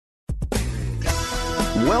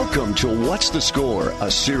Welcome to What's the Score,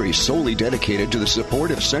 a series solely dedicated to the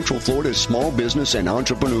support of Central Florida's small business and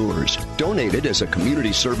entrepreneurs. Donated as a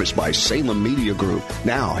community service by Salem Media Group.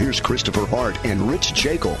 Now, here's Christopher Hart and Rich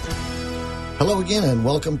Jekyll. Hello again, and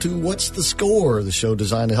welcome to What's the Score, the show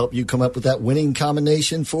designed to help you come up with that winning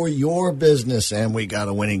combination for your business. And we got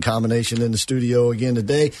a winning combination in the studio again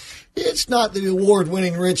today. It's not the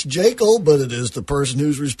award-winning Rich Jekyll, but it is the person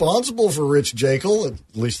who's responsible for Rich Jekyll. At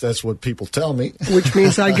least that's what people tell me. Which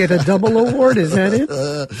means I get a double award, is that it?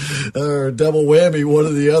 Or double whammy, one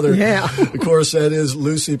or the other. Yeah. Of course, that is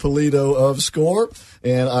Lucy Polito of SCORE,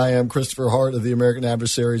 and I am Christopher Hart of the American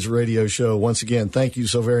Adversaries Radio Show. Once again, thank you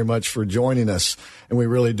so very much for joining us, and we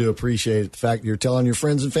really do appreciate the fact that you're telling your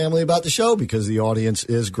friends and family about the show because the audience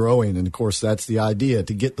is growing, and of course, that's the idea,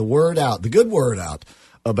 to get the word out, the good word out,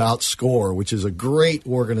 about SCORE, which is a great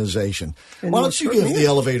organization. And why don't you give the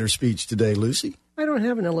elevator speech today, Lucy? I don't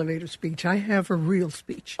have an elevator speech. I have a real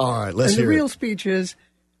speech. All right, let's hear it. And the real speech is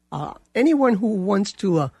anyone who wants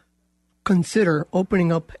to consider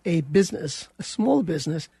opening up a business, a small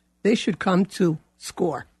business, they should come to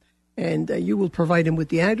SCORE. And you will provide them with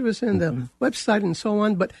the address and the website and so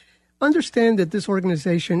on. But understand that this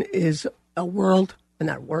organization is a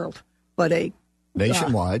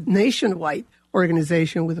nationwide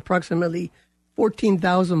organization with approximately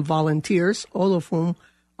 14,000 volunteers, all of whom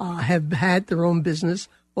have had their own business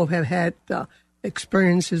or have had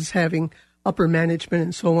experiences having upper management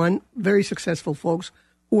and so on. Very successful folks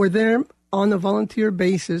who are there on a volunteer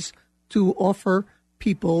basis to offer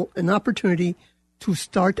people an opportunity to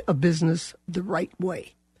start a business the right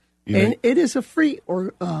way. And it is a free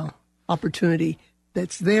opportunity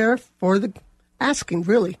that's there for the asking,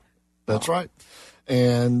 really. That's right.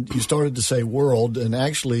 And you started to say world, and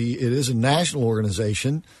actually it is a national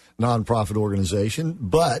organization, nonprofit organization,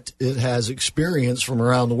 but it has experience from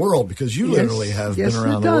around the world because you literally have been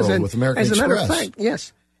around the world with American Express. As a matter of fact,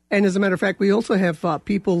 yes. And as a matter of fact, we also have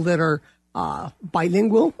people that are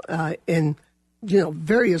bilingual in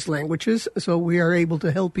various languages, so we are able to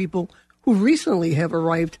help people who recently have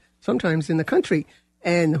arrived sometimes in the country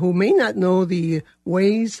and who may not know the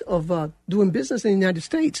ways of doing business in the United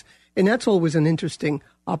States. And that's always an interesting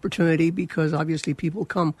opportunity because obviously people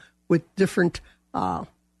come with different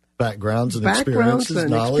backgrounds and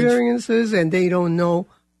experiences, and they don't know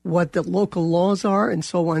what the local laws are and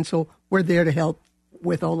so on. So we're there to help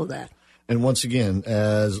with all of that. And once again,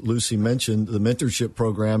 as Lucy mentioned, the mentorship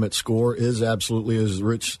program at SCORE is absolutely, as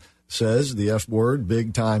Rich says, the F word,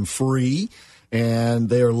 big time free. And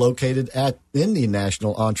they are located in the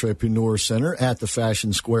National Entrepreneur Center at the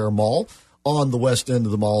Fashion Square Mall on the west end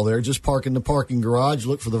of the mall there. Just park in the parking garage,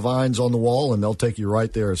 look for the vines on the wall, and they'll take you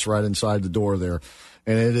right there. It's right inside the door there.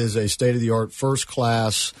 And it is a state-of-the-art,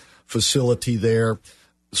 first-class facility there.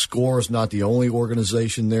 SCORE is not the only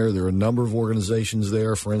organization there. There are a number of organizations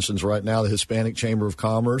there. For instance, right now, the Hispanic Chamber of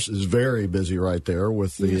Commerce is very busy right there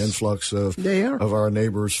with the influx of our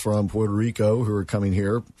neighbors from Puerto Rico who are coming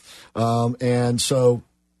here. And so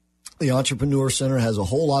the Entrepreneur Center has a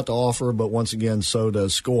whole lot to offer, but once again, so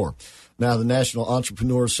does SCORE. Now, the National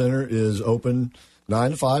Entrepreneur Center is open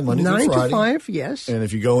 9 to 5, Monday through Friday. 9 to 5, yes. And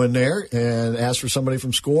if you go in there and ask for somebody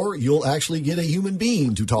from SCORE, you'll actually get a human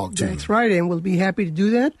being to talk to. That's right, and we'll be happy to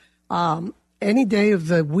do that any day of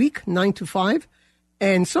the week, 9 to 5.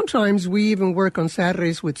 And sometimes we even work on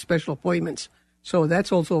Saturdays with special appointments. So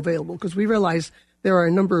that's also available because we realize there are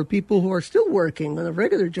a number of people who are still working on a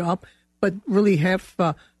regular job but really have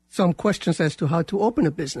some questions as to how to open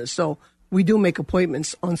a business. So we do make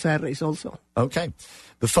appointments on Saturdays also. Okay.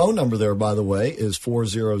 The phone number there, by the way, is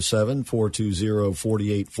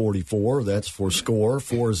 407-420-4844. That's for SCORE,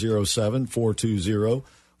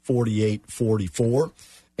 407-420-4844.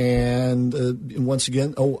 And once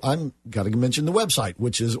again, I'm got to mention the website,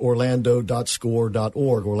 which is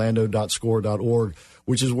orlando.score.org, orlando.score.org,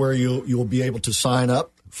 which is where you'll be able to sign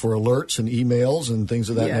up for alerts and emails and things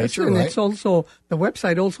of that nature, and right? It's also, the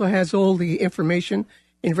website also has all the information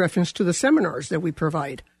in reference to the seminars that we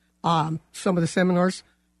provide. Some of the seminars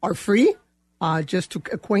are free, just to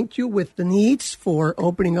acquaint you with the needs for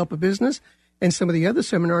opening up a business. And some of the other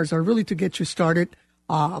seminars are really to get you started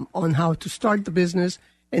on how to start the business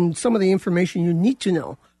and some of the information you need to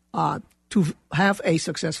know to have a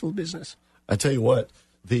successful business. I tell you what,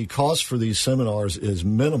 the cost for these seminars is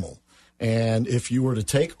minimal. And if you were to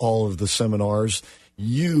take all of the seminars,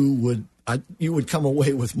 you would come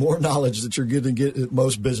away with more knowledge that you're going to get at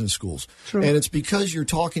most business schools. True. And it's because you're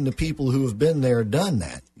talking to people who have been there, done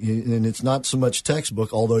that. And it's not so much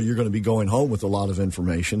textbook, although you're going to be going home with a lot of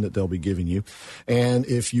information that they'll be giving you. And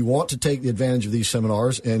if you want to take the advantage of these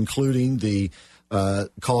seminars, including the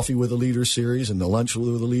Coffee with a Leader series and the Lunch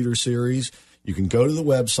with a Leader series. You can go to the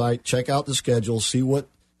website, check out the schedule, see what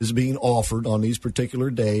is being offered on these particular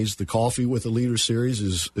days. The Coffee with a Leader series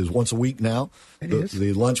is once a week now.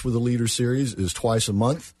 The Lunch with a Leader series is twice a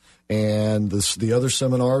month. And the other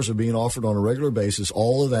seminars are being offered on a regular basis.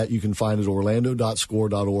 All of that you can find at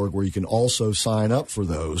orlando.score.org, where you can also sign up for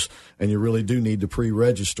those. And you really do need to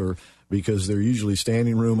pre-register because they're usually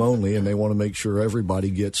standing room only, and they want to make sure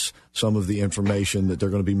everybody gets some of the information that they're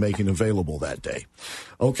going to be making available that day.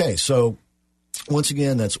 Okay, so once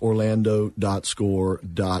again, that's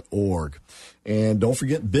orlando.score.org. And don't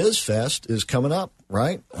forget, BizFest is coming up,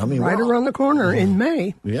 right? I mean, right around the corner in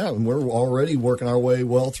May. Yeah, and we're already working our way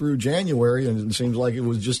well through January, and it seems like it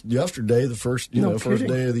was just yesterday, the first day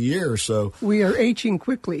of the year. So we are aging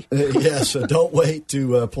quickly. Yeah, so don't wait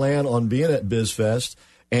to plan on being at BizFest.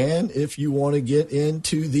 And if you want to get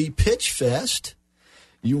into the Pitch Fest,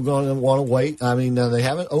 you're going to want to wait. I mean, they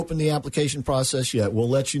haven't opened the application process yet. We'll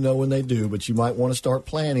let you know when they do, but you might want to start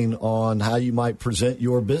planning on how you might present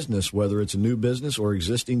your business, whether it's a new business or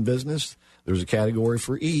existing business. There's a category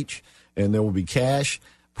for each, and there will be cash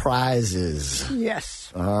prizes.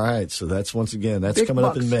 Yes. All right, so that's, once again, that's Big coming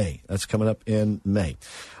bucks. up in May. That's coming up in May.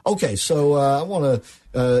 Okay, so I want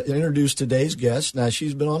to introduce today's guest. Now,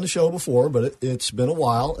 she's been on the show before, but it's been a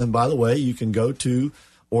while. And by the way, you can go to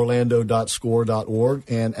orlando.score.org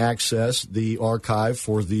and access the archive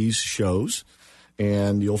for these shows,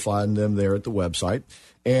 and you'll find them there at the website.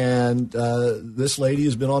 And this lady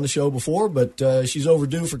has been on the show before, but she's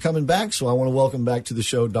overdue for coming back, so I want to welcome back to the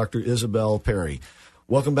show Dr. Isabel Perry.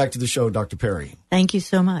 Welcome back to the show, Dr. Perry. Thank you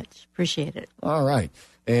so much. Appreciate it. All right.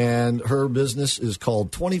 And her business is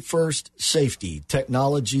called 21st Safety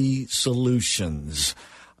Technology Solutions.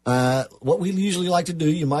 What we usually like to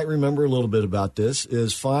do, you might remember a little bit about this,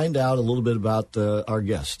 is find out a little bit about our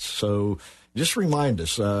guests. So just remind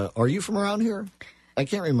us, are you from around here? I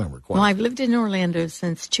can't remember quite. Well, I've lived in Orlando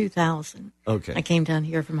since 2000. Okay. I came down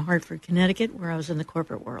here from Hartford, Connecticut, where I was in the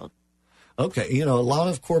corporate world. Okay. You know, a lot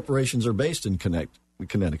of corporations are based in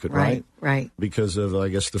Connecticut, right? Right. Because of, I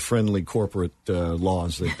guess, the friendly corporate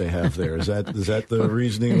laws that they have there. Is that the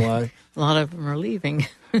reasoning why? A lot of them are leaving.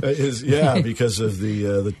 Because of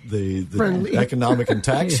the economic and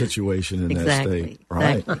tax situation in that state.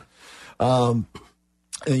 Right. Exactly.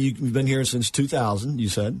 And you've been here since 2000, you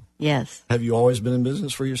said? Yes. Have you always been in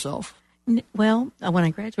business for yourself? Well, when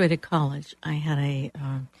I graduated college, I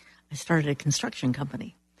started a construction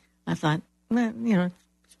company. I thought, well,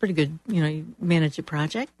 it's pretty good. You manage a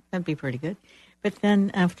project, that'd be pretty good. But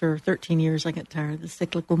then after 13 years, I got tired of the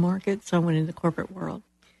cyclical market, so I went into the corporate world.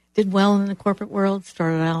 Did well in the corporate world,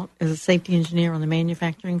 started out as a safety engineer on the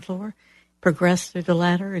manufacturing floor, progressed through the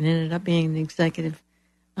ladder, and ended up being the executive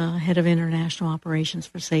head of international operations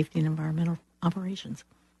for safety and environmental operations.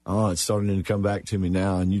 Oh, it's starting to come back to me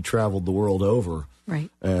now. And you traveled the world over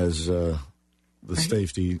as the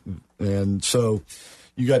safety. And so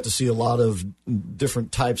you got to see a lot of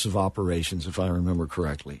different types of operations, if I remember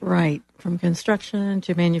correctly. Right. From construction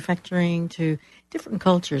to manufacturing to different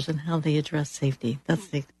cultures and how they address safety. That's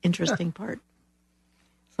the interesting part.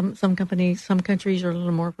 Some countries are a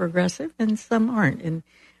little more progressive and some aren't. And,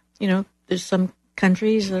 there's some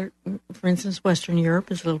countries that, for instance, Western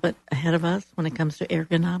Europe is a little bit ahead of us when it comes to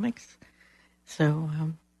ergonomics. So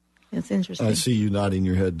it's interesting. I see you nodding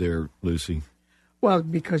your head there, Lucy. Well,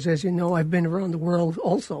 because as you know, I've been around the world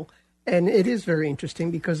also, and it is very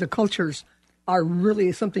interesting because the cultures are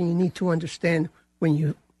really something you need to understand when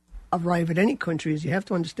you arrive at any countries. You have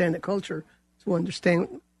to understand the culture to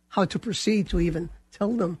understand how to proceed to even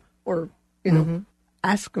tell them or,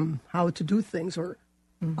 ask them how to do things. Or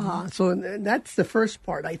so that's the first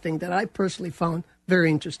part, I think, that I personally found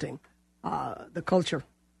very interesting, the culture.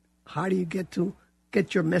 How do you get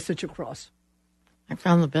your message across? I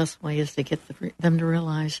found the best way is to get them to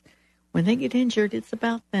realize when they get injured, it's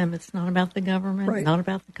about them. It's not about the government, not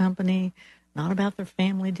about the company, not about their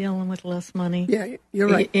family dealing with less money. Yeah, you're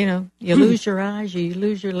right. You lose your eyes, you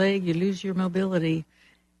lose your leg, you lose your mobility.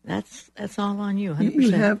 That's all on you,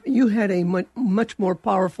 100%. You had a much more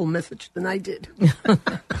powerful message than I did.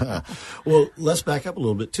 Well, let's back up a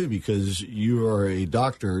little bit, too, because you are a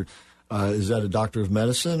doctor. Is that a doctor of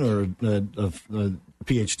medicine or a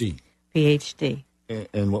PhD? PhD.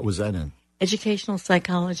 And what was that in? Educational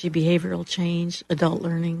psychology, behavioral change, adult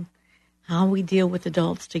learning, how we deal with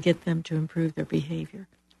adults to get them to improve their behavior.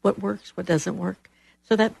 What works, what doesn't work.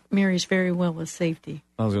 So that marries very well with safety.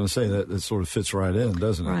 I was going to say that sort of fits right in,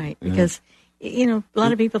 doesn't it? Right, because, a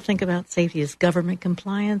lot of people think about safety as government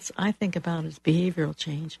compliance. I think about it as behavioral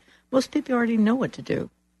change. Most people already know what to do.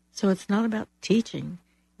 So it's not about teaching.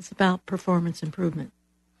 It's about performance improvement.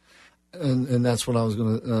 And that's what I was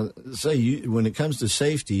going to say. When it comes to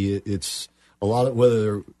safety, it's a lot of whether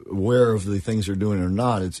they're aware of the things they're doing or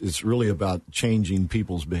not. It's really about changing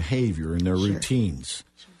people's behavior and their routines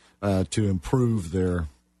to improve their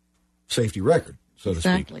safety record, so to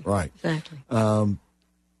speak. Right. Exactly. And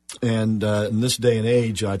in this day and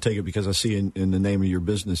age, I take it because I see in the name of your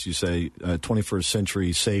business, you say 21st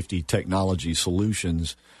Century Safety Technology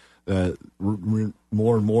Solutions.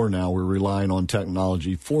 More and more now we're relying on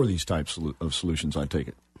technology for these types of solutions, I take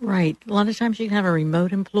it. Right. A lot of times you can have a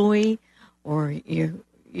remote employee and you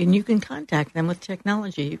can contact them with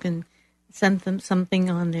technology. You can send them something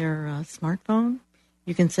on their smartphone.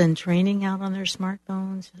 You can send training out on their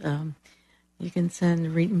smartphones. You can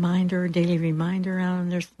send daily reminder out on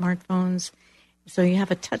their smartphones. So you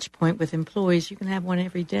have a touch point with employees. You can have one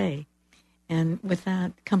every day. And with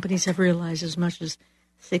that, companies have realized as much as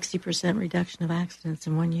 60% reduction of accidents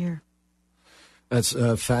in 1 year. That's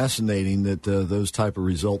fascinating that those type of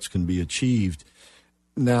results can be achieved.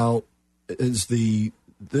 Now, is this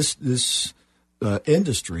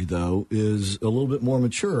industry, though, is a little bit more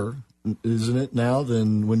mature, isn't it, now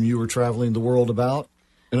than when you were traveling the world about?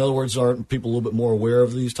 In other words, aren't people a little bit more aware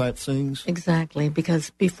of these type of things? Exactly,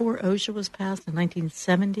 because before OSHA was passed in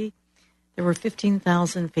 1970, there were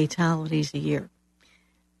 15,000 fatalities a year.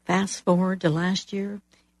 Fast forward to last year,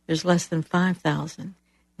 there's less than 5,000.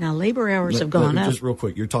 Now, labor hours have gone up. Just real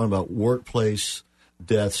quick, you're talking about workplace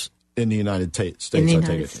deaths in the United States. In the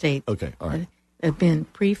United States. Okay, all right. It's been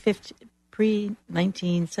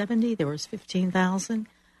pre-1970, there was 15,000.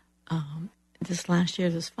 This last year,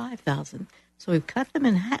 there's 5,000. So we've cut them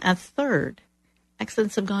in a third.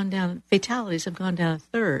 Accidents have gone down, fatalities have gone down a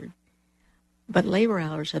third. But labor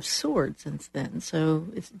hours have soared since then. So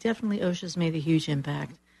it's definitely OSHA's made a huge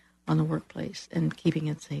impact on the workplace and keeping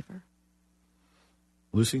it safer.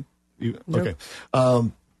 Lucy? Nope. Okay.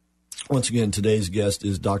 Once again, today's guest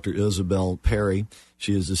is Dr. Isabel Perry.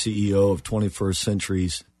 She is the CEO of 21st Century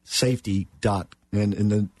Safety. And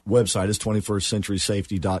the website is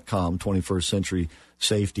 21stcenturysafety.com,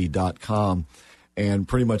 21stcenturysafety.com. And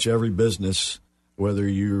pretty much every business, whether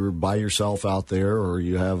you're by yourself out there or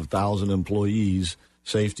you have 1,000 employees,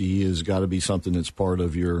 safety has got to be something that's part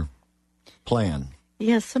of your plan.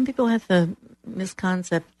 Yes, some people have the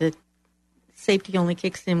misconcept that safety only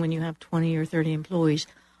kicks in when you have 20 or 30 employees.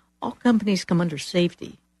 All companies come under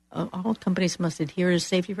safety. All companies must adhere to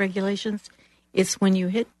safety regulations. It's when you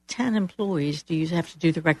hit 10 employees do you have to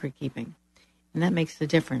do the record keeping, and that makes the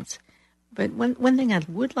difference. But one thing I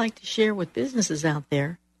would like to share with businesses out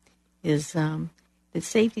there is that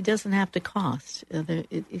safety doesn't have to cost.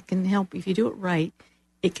 It can help if you do it right.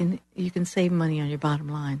 You can save money on your bottom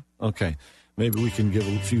line. Okay. Maybe we can give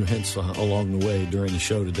a few hints along the way during the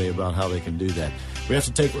show today about how they can do that. We have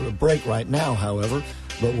to take a break right now, however,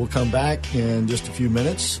 but we'll come back in just a few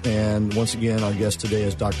minutes. And once again, our guest today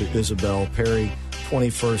is Dr. Isabel Perry,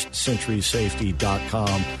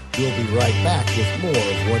 21stcenturysafety.com. We'll be right back with more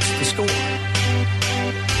of What's the Score?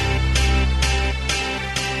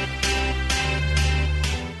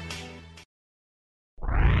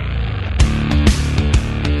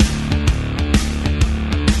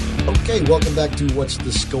 Okay, welcome back to What's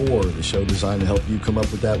the Score, the show designed to help you come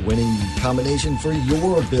up with that winning combination for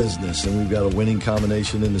your business. And we've got a winning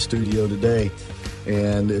combination in the studio today,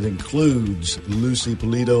 and it includes Lucy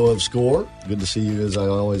Polito of SCORE. Good to see you, as I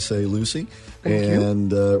always say, Lucy. Thank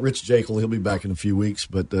and Rich Jekyll, he'll be back in a few weeks,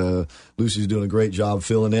 but Lucy's doing a great job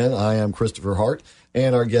filling in. I am Christopher Hart,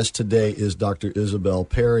 and our guest today is Dr. Isabel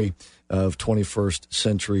Perry of 21st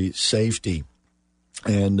Century Safety.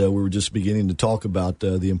 And we were just beginning to talk about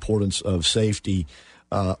the importance of safety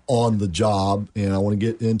on the job, and I want to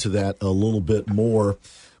get into that a little bit more.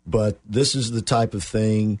 But this is the type of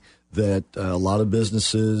thing that a lot of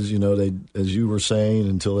businesses, they, as you were saying,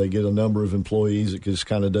 until they get a number of employees, it just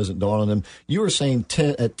kind of doesn't dawn on them. You were saying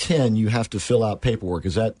at 10, you have to fill out paperwork.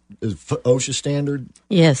 Is that OSHA standard?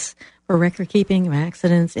 Yes, for record keeping,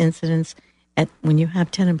 accidents, incidents, when you have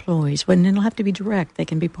 10 employees. When it'll have to be direct, they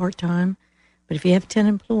can be part-time. But if you have 10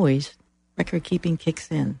 employees, record keeping kicks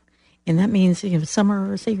in. And that means, say you're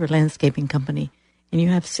a landscaping company, and you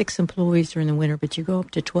have 6 employees during the winter, but you go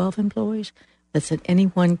up to 12 employees, that's at any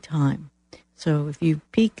one time. So if you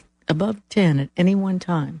peak above 10 at any one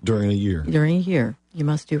time. During a year, you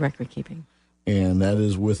must do record keeping. And that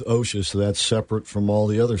is with OSHA, so that's separate from all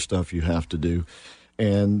the other stuff you have to do.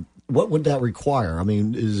 And what would that require? I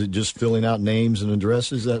mean, is it just filling out names and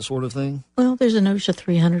addresses, that sort of thing? Well, there's an OSHA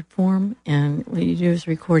 300 form, and what you do is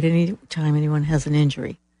record any time anyone has an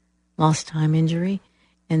injury, lost time injury,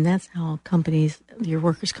 and that's how your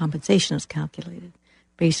workers' compensation is calculated,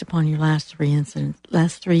 based upon your last 3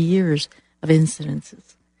 years of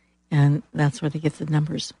incidences. And that's where they get the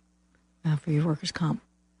numbers for your workers' comp.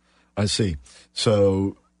 I see.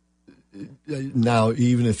 So now,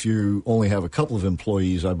 even if you only have a couple of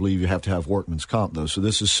employees, I believe you have to have workman's comp, though. So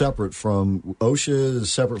this is separate from OSHA,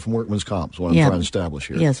 is separate from workman's comp, is what I'm trying to establish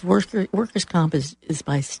here. Yes, workers' comp is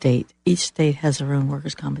by state. Each state has their own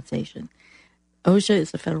workers' compensation. OSHA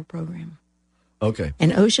is a federal program. Okay.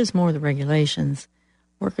 And OSHA is more the regulations.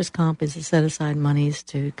 Workers' comp is to set aside monies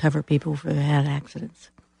to cover people who have had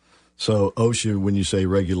accidents. So OSHA, when you say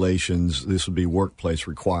regulations, this would be workplace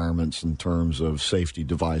requirements in terms of safety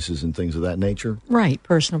devices and things of that nature? Right.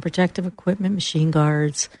 Personal protective equipment, machine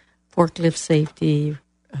guards, forklift safety,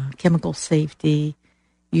 chemical safety,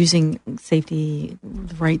 using the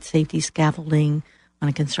right safety scaffolding on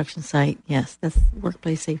a construction site. Yes, that's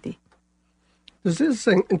workplace safety. Does this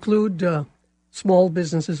include small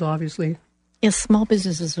businesses, obviously? Yes, small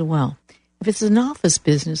businesses as well. If it's an office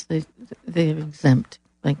business, they're exempt.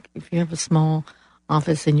 Like if you have a small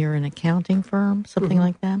office and you're an accounting firm, something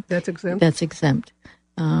like that. That's exempt? That's exempt.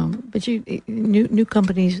 But new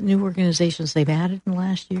companies, new organizations they've added in the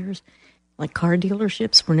last years, like car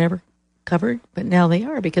dealerships were never covered, but now they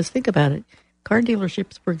are, because think about it. Car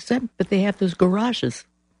dealerships were exempt, but they have those garages.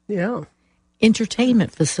 Yeah.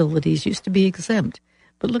 Entertainment facilities used to be exempt.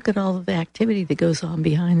 But look at all of the activity that goes on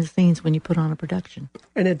behind the scenes when you put on a production.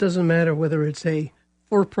 And it doesn't matter whether it's a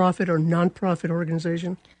for-profit or non-profit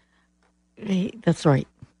organization? That's right.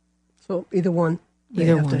 So either one, they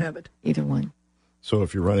have to have it. Either one. So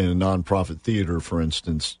if you're running a nonprofit theater, for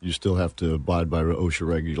instance, you still have to abide by OSHA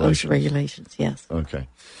regulations? OSHA regulations, yes. Okay.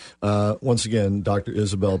 Once again, Dr.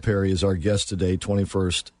 Isabel Perry is our guest today.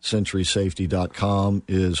 21stcenturysafety.com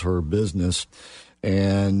is her business.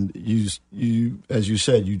 And you, as you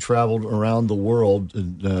said, you traveled around the world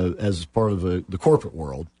as part of the corporate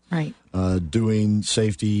world. Right. Doing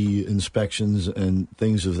safety inspections and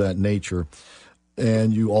things of that nature.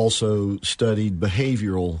 And you also studied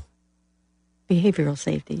behavioral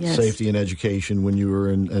safety, yes. Safety and education when you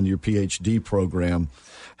were in your PhD program.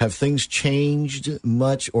 Have things changed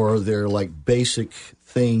much, or are there like basic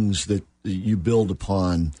things that you build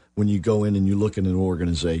upon when you go in and you look at an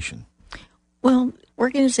organization? Well,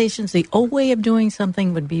 organizations, the old way of doing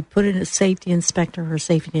something would be put in a safety inspector or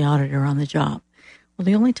safety auditor on the job. Well,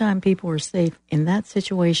 the only time people are safe in that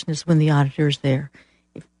situation is when the auditor is there.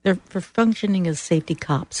 If they're functioning as safety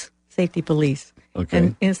cops, safety police. Okay.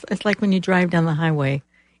 And it's like when you drive down the highway,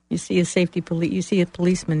 you see a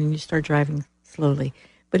policeman and you start driving slowly.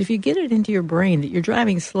 But if you get it into your brain that you're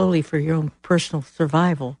driving slowly for your own personal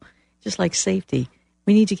survival, just like safety,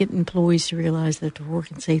 we need to get employees to realize that they're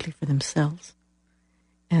working safely for themselves.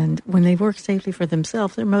 And when they work safely for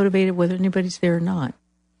themselves, they're motivated whether anybody's there or not.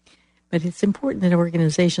 But it's important that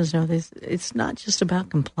organizations know this. It's not just about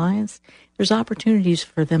compliance. There's opportunities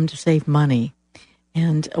for them to save money.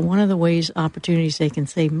 And one of the opportunities they can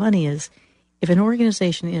save money is if an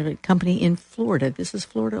organization, a company in Florida, this is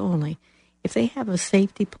Florida only, if they have a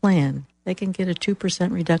safety plan, they can get a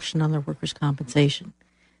 2% reduction on their workers' compensation.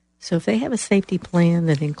 So if they have a safety plan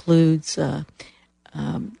that includes a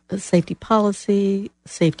safety policy,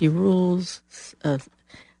 safety rules,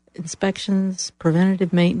 inspections,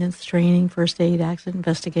 preventative maintenance, training, first aid, accident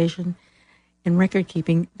investigation, and record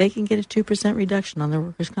keeping, they can get a 2% reduction on their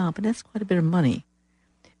workers' comp, and that's quite a bit of money.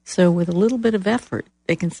 So with a little bit of effort,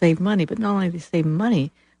 they can save money, but not only do they save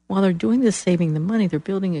money, while they're doing this saving the money, they're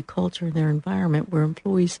building a culture in their environment where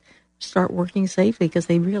employees start working safely because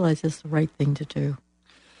they realize it's the right thing to do.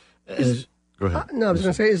 Go ahead. No, I was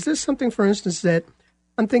going to say, is this something, for instance, that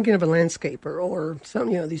I'm thinking of a landscaper or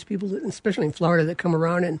some, these people, that, especially in Florida, that come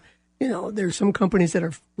around and, there's some companies that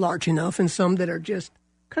are large enough and some that are just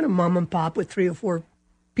kind of mom and pop with 3 or 4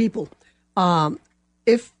 people.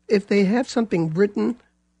 If they have something written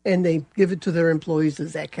and they give it to their employees,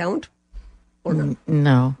 does that count or not?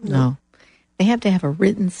 No. They have to have a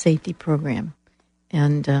written safety program,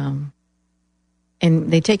 and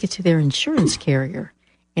they take it to their insurance carrier,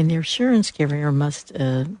 and their insurance carrier must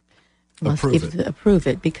approve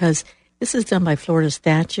it because this is done by Florida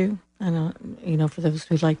statute. I know, for those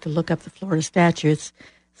who'd like to look up the Florida statute, it's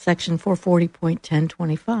Section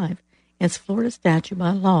 440.1025. It's Florida statute by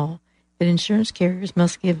law that insurance carriers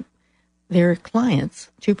must give their clients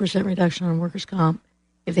 2% reduction on workers' comp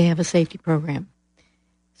if they have a safety program.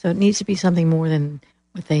 So it needs to be something more than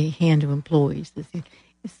what they hand to employees.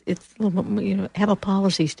 It's a little bit, have a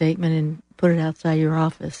policy statement and put it outside your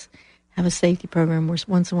office. Have a safety program where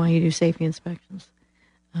once in a while you do safety inspections.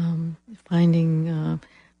 Finding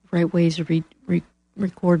right ways to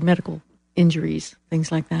record medical injuries,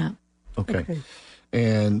 things like that. Okay.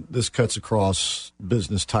 And this cuts across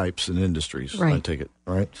business types and industries, Right. I take it,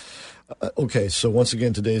 all right? Okay, so once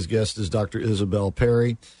again, today's guest is Dr. Isabel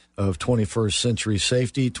Perry of 21st Century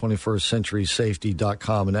Safety,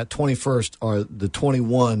 21stcenturysafety.com. And that 21st are the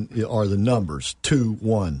 21 are the numbers,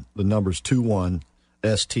 21, the numbers 21,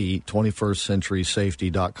 ST,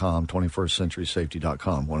 21stcenturysafety.com,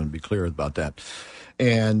 21stcenturysafety.com. Wanted to be clear about that.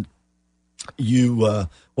 And you,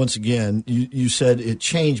 once again, you said it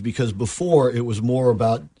changed because before it was more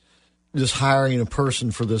about just hiring a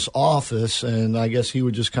person for this office, and I guess he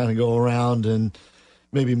would just kind of go around and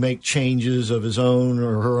maybe make changes of his own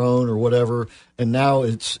or her own or whatever. And now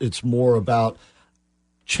it's more about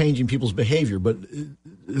changing people's behavior. But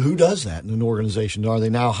who does that in an organization? Are they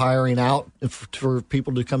now hiring out for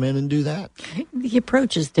people to come in and do that? The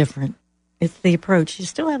approach is different. It's the approach. You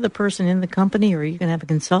still have the person in the company, or you can have a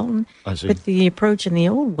consultant. I see. But the approach in the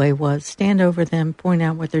old way was stand over them, point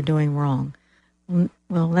out what they're doing wrong.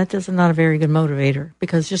 Well, that is not a very good motivator,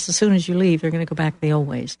 because just as soon as you leave, they're going to go back the old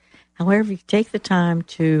ways. However, you take the time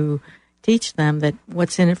to teach them that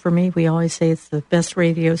what's in it for me. We always say it's the best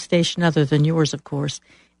radio station other than yours, of course.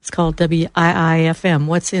 It's called WIIFM,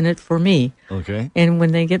 What's in it for me. Okay. And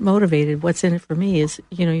when they get motivated, what's in it for me is,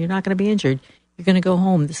 you're not going to be injured. You're going to go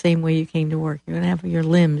home the same way you came to work. You're going to have your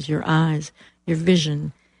limbs, your eyes, your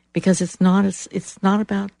vision, because it's not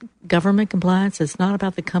about government compliance. It's not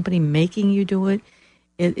about the company making you do it.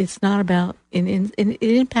 It's not about, and it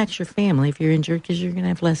impacts your family if you're injured, because you're going to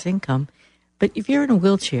have less income. But if you're in a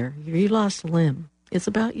wheelchair, you lost a limb, it's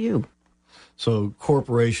about you. So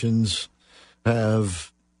corporations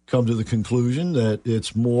have come to the conclusion that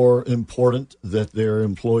it's more important that their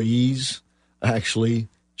employees actually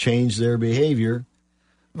change their behavior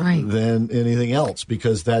Right. than anything else,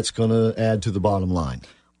 because that's going to add to the bottom line.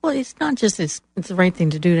 Well, it's not just it's the right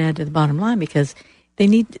thing to do to add to the bottom line, because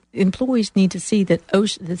employees need to see that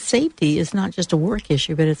safety is not just a work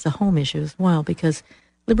issue, but it's a home issue as well. Because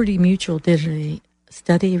Liberty Mutual did a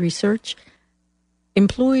study research.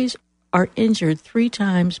 Employees are injured 3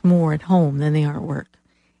 times more at home than they are at work,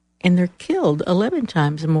 and they're killed 11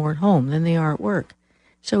 times more at home than they are at work.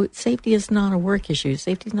 So safety is not a work issue.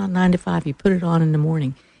 Safety is not 9 to 5. You put it on in the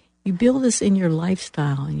morning. You build this in your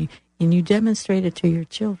lifestyle, and you demonstrate it to your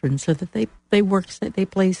children so that they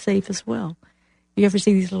play safe as well. You ever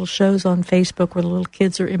see these little shows on Facebook where the little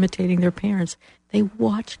kids are imitating their parents? They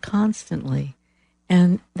watch constantly,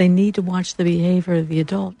 and they need to watch the behavior of the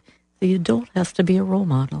adult. The adult has to be a role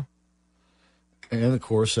model. And, of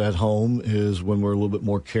course, at home is when we're a little bit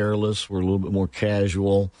more careless, we're a little bit more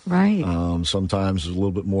casual. Right. Sometimes a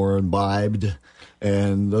little bit more imbibed,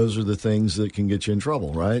 and those are the things that can get you in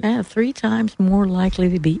trouble, right? Yeah, 3 times more likely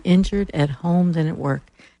to be injured at home than at work.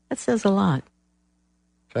 That says a lot.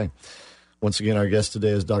 Okay. Once again, our guest today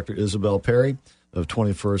is Dr. Isabel Perry of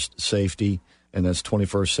 21st Safety, and that's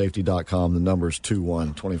 21stSafety.com. The number is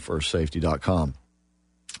 21stSafety.com.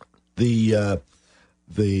 The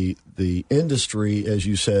industry, as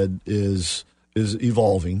you said, is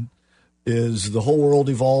evolving. Is the whole world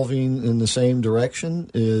evolving in the same direction?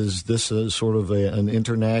 Is this a sort of an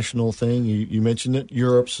international thing? You mentioned it.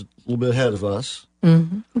 Europe's a little bit ahead of us.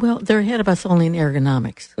 Mm-hmm. Well, they're ahead of us only in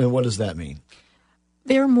ergonomics. And what does that mean?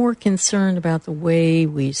 They're more concerned about the way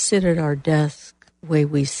we sit at our desk, the way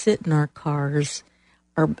we sit in our cars,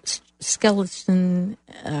 our skeleton,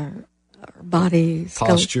 our body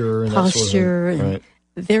posture, and that sort of thing. Right.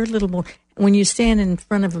 They're a little more. When you stand in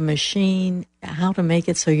front of a machine, how to make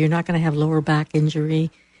it so you're not going to have lower back injury,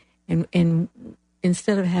 and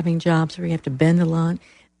instead of having jobs where you have to bend a lot,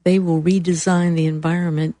 they will redesign the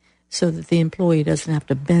environment so that the employee doesn't have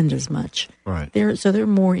to bend as much. Right. They're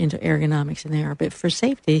more into ergonomics than they are. But for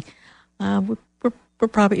safety, we're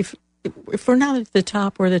probably if we're not at the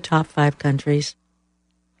top, we're the top 5 countries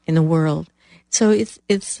in the world. So it's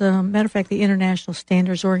matter of fact, the International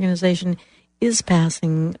Standards Organization is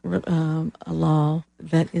passing a law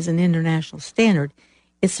that is an international standard.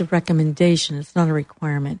 It's a recommendation. It's not a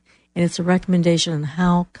requirement. And it's a recommendation on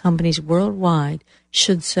how companies worldwide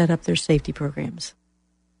should set up their safety programs.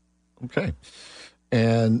 Okay.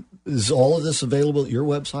 And is all of this available at your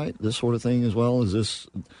website, this sort of thing as well? Is this,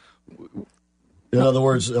 in other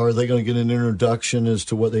words, are they going to get an introduction as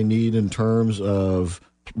to what they need in terms of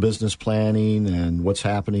business planning and what's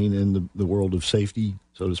happening in the world of safety,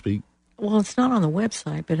 so to speak? Well, it's not on the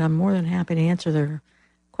website, but I'm more than happy to answer their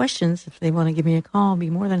questions. If they want to give me a call, I'll be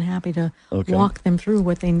more than happy to walk them through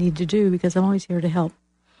what they need to do, because I'm always here to help.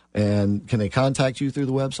 And can they contact you through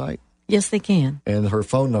the website? Yes, they can. And her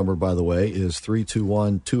phone number, by the way, is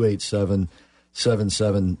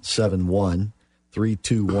 321-287-7771,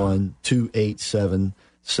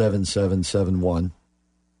 321-287-7771.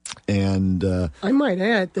 And I might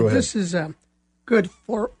add that this is good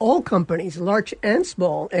for all companies, large and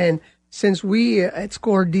small. And since we at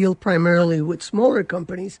SCORE deal primarily with smaller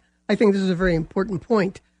companies, I think this is a very important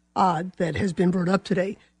point that has been brought up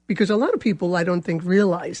today, because a lot of people, I don't think,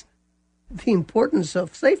 realize the importance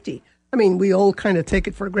of safety. I mean, we all kind of take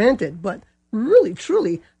it for granted, but really,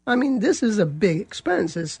 truly, I mean, this is a big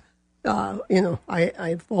expense.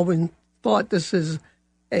 I've always thought this is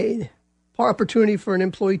a opportunity for an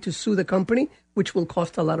employee to sue the company, which will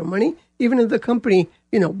cost a lot of money, even if the company,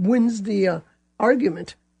 wins the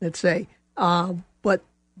argument, let's say. But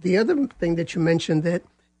the other thing that you mentioned, that,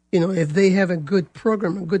 if they have a good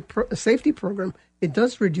program, a safety program, it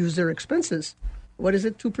does reduce their expenses. What is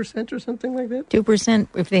it, 2% or something like that? 2%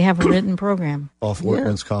 if they have a written program. Off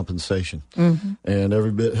workman's compensation. Mm-hmm. And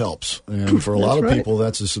every bit helps. And for a lot of people,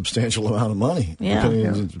 that's a substantial amount of money,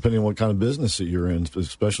 depending on what kind of business that you're in,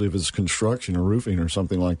 especially if it's construction or roofing or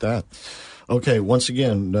something like that. Okay, once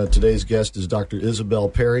again, today's guest is Dr. Isabel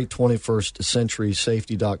Perry,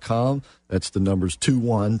 21stcenturysafety.com. That's the numbers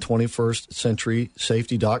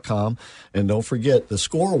 21stcenturysafety.com. And don't forget, the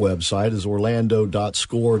SCORE website is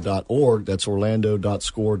orlando.score.org. That's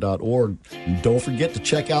orlando.score.org. And don't forget to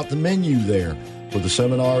check out the menu there for the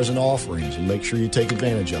seminars and offerings, and make sure you take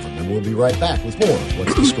advantage of them. And we'll be right back with more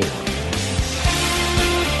What's the Score?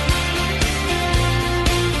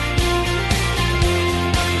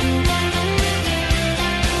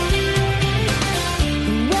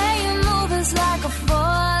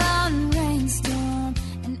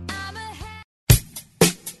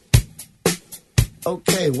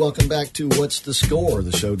 Okay, welcome back to What's the Score,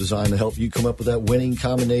 the show designed to help you come up with that winning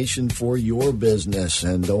combination for your business.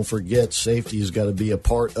 And don't forget, safety has got to be a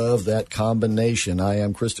part of that combination. I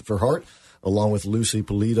am Christopher Hart, along with Lucy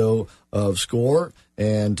Polito of SCORE,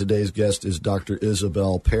 and today's guest is Dr.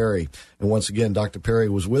 Isabel Perry. And once again, Dr. Perry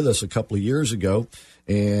was with us a couple of years ago,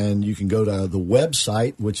 and you can go to the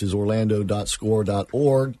website, which is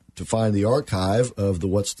orlando.score.org, to find the archive of the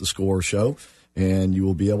What's the Score show. And you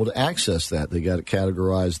will be able to access that. They got it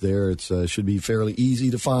categorized there. It should be fairly easy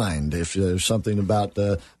to find. If there's something about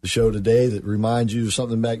the show today that reminds you of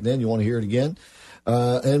something back then, you want to hear it again.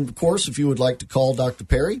 And, of course, if you would like to call Dr.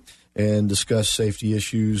 Perry and discuss safety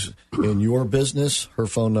issues in your business, her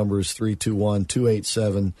phone number is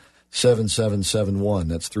 321-287-7771.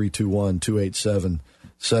 That's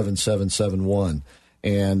 321-287-7771.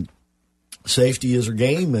 And safety is her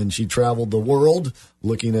game, and she traveled the world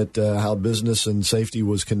looking at how business and safety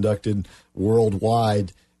was conducted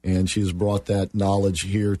worldwide, and she has brought that knowledge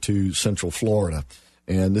here to Central Florida.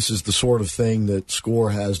 And this is the sort of thing that SCORE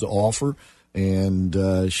has to offer,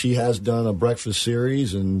 and she has done a breakfast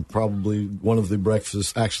series, and probably one of the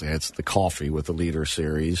breakfasts, actually it's the Coffee with the Leader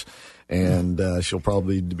series, and she'll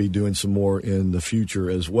probably be doing some more in the future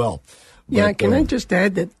as well. Yeah, can I just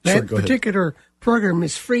add that sure, particular program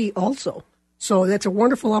is free also. So that's a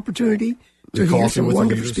wonderful opportunity to hear some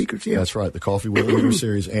wonderful speakers. Yeah. That's right, the Coffee with the Leader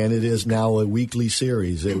series. And it is now a weekly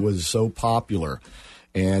series. It was so popular.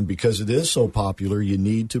 And because it is so popular, you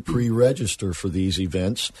need to pre-register for these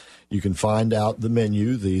events. You can find out the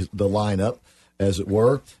menu, the lineup, as it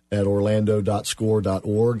were, at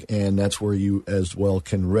orlando.score.org. And that's where you as well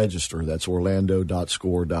can register. That's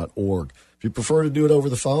orlando.score.org. If you prefer to do it over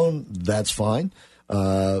the phone, that's fine.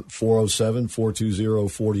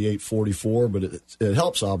 407-420-4844, but it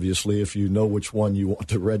helps, obviously, if you know which one you want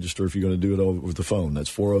to register if you're going to do it over the phone. That's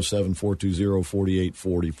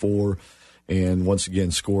 407-420-4844. And once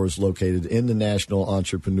again, SCORE is located in the National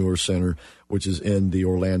Entrepreneur Center, which is in the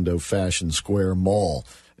Orlando Fashion Square Mall.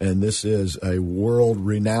 And this is a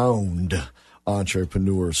world-renowned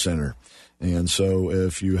entrepreneur center. And so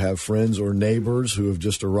if you have friends or neighbors who have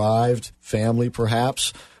just arrived, family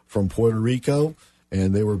perhaps, from Puerto Rico,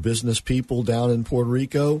 and they were business people down in Puerto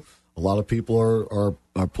Rico, a lot of people are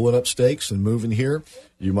pulling up stakes and moving here.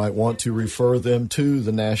 You might want to refer them to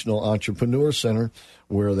the National Entrepreneur Center,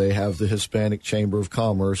 where they have the Hispanic Chamber of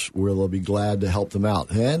Commerce, where they'll be glad to help them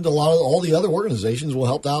out. And all the other organizations will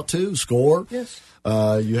help out too. SCORE. Yes.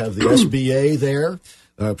 You have the SBA there,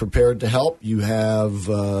 prepared to help. You have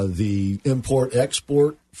the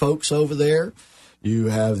import-export folks over there. You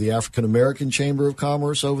have the African American Chamber of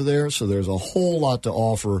Commerce over there. So there's a whole lot to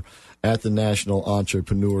offer at the National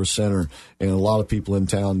Entrepreneur Center. And a lot of people in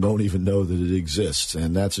town don't even know that it exists.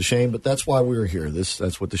 And that's a shame, but that's why we're here.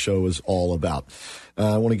 That's what the show is all about.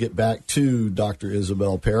 I want to get back to Dr.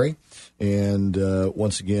 Isabel Perry. And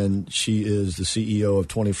once again, she is the CEO of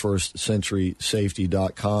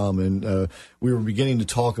 21stcenturysafety.com. And we were beginning to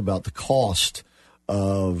talk about the cost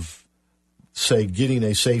of, say, getting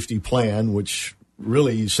a safety plan, which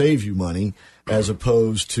really saves you money, as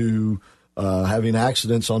opposed to having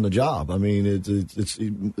accidents on the job. I mean, it's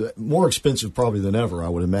more expensive probably than ever, I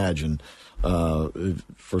would imagine,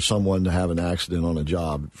 for someone to have an accident on a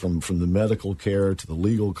job, from the medical care to the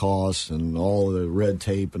legal costs and all the red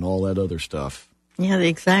tape and all that other stuff. Yeah,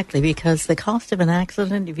 exactly, because the cost of an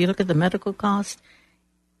accident, if you look at the medical cost,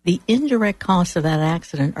 the indirect costs of that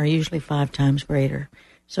accident are usually 5 times greater.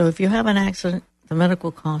 So if you have an accident, the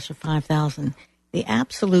medical costs are $5,000. The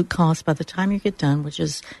absolute cost by the time you get done, which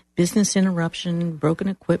is business interruption, broken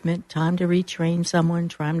equipment, time to retrain someone,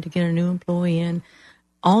 trying to get a new employee in,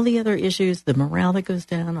 all the other issues, the morale that goes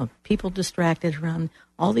down, of people distracted around,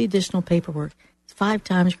 all the additional paperwork, it's 5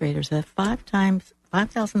 times greater. So that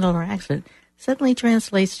 $5,000 accident suddenly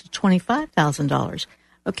translates to $25,000.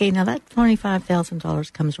 Okay, now that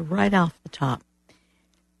 $25,000 comes right off the top.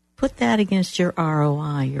 Put that against your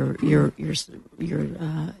ROI, your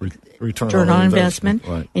return on investment,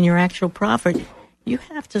 right, and your actual profit. You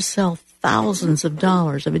have to sell thousands of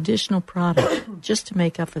dollars of additional product just to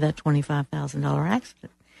make up for that $25,000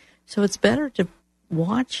 accident. So it's better to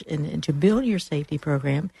watch and to build your safety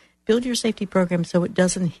program. Build your safety program so it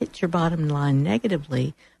doesn't hit your bottom line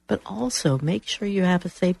negatively, but also make sure you have a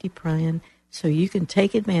safety plan so you can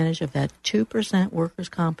take advantage of that 2% workers'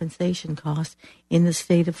 compensation cost in the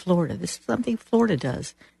state of Florida. This is something Florida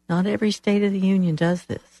does. Not every state of the union does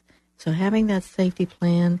this. So having that safety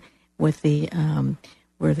plan with the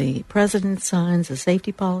where the president signs a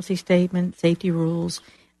safety policy statement, safety rules,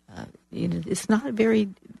 it's not a very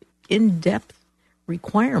in-depth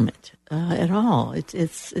requirement at all.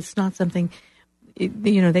 It's not something.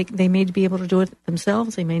 They may be able to do it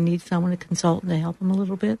themselves. They may need someone, a consultant, to help them a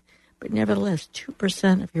little bit. But nevertheless,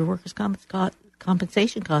 2% of your workers'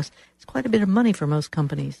 compensation costs is quite a bit of money for most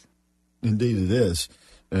companies. Indeed it is,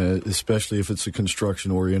 especially if it's a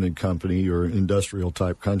construction-oriented company or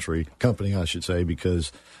industrial-type company, I should say,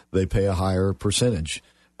 because they pay a higher percentage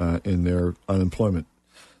in their unemployment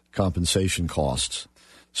compensation costs.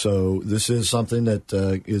 So this is something that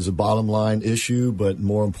is a bottom-line issue, but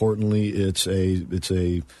more importantly, it's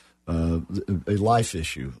a life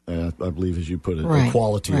issue, I believe, as you put it, right, a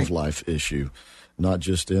quality of life issue, not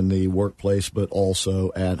just in the workplace, but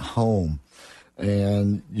also at home.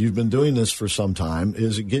 And you've been doing this for some time.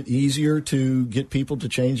 Is it get easier to get people to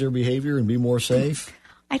change their behavior and be more safe?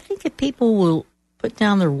 I think if people will put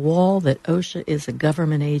down their wall that OSHA is a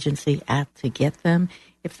government agency out to get them,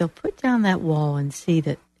 if they'll put down that wall and see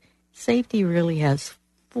that safety really has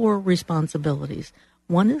 4 responsibilities.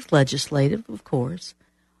 One is legislative, of course.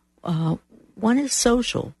 One is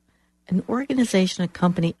social. An organization, a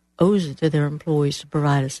company, owes it to their employees to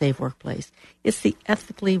provide a safe workplace. It's the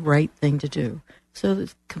ethically right thing to do. So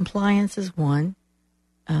compliance is one.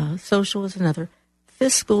 Social is another.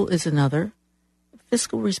 Fiscal is another.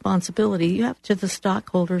 Fiscal responsibility, you have to the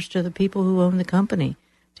stockholders, to the people who own the company,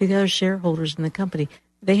 to the other shareholders in the company.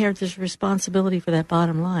 They have this responsibility for that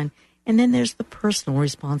bottom line. And then there's the personal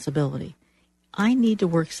responsibility. I need to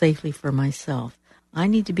work safely for myself. I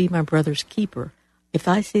need to be my brother's keeper. If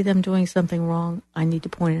I see them doing something wrong, I need to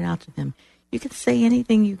point it out to them. You can say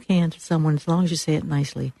anything you can to someone as long as you say it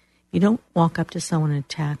nicely. You don't walk up to someone and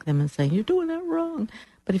attack them and say, you're doing that wrong.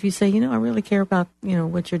 But if you say, I really care about,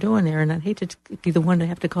 what you're doing there, and I'd hate to be the one to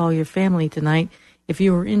have to call your family tonight if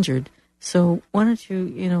you were injured. So why don't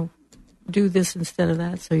you, do this instead of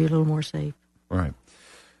that so you're a little more safe. Right.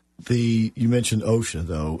 You mentioned OSHA,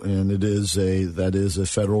 though, and that is a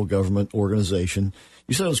federal government organization.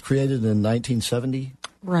 You said it was created in 1970?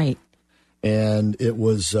 Right. And it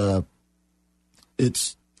was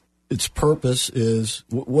its purpose is,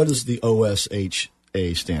 what does the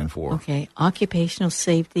OSHA stand for? Okay, Occupational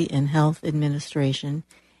Safety and Health Administration,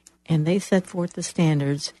 and they set forth the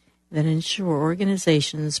standards that ensure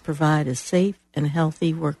organizations provide a safe and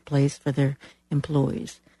healthy workplace for their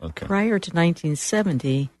employees. Okay. Prior to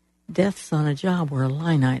 1970, deaths on a job were a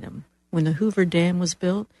line item. When the Hoover Dam was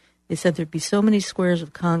built, they said there'd be so many squares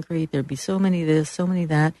of concrete, there'd be so many this, so many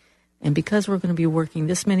that, and because we're going to be working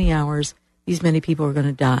this many hours, these many people are going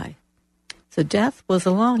to die. So death was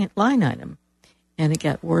a line item, and it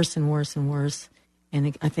got worse and worse and worse.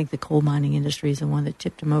 And I think the coal mining industry is the one that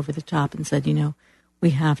tipped them over the top and said, we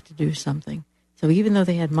have to do something. So even though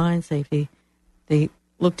they had mine safety, they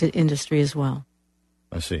looked at industry as well.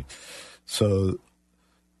 I see. So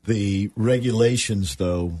the regulations,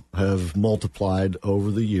 though, have multiplied over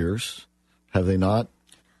the years, have they not?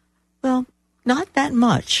 Well, not that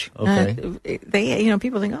much. Okay.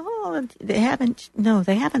 People think, they haven't. No,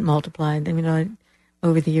 they haven't multiplied.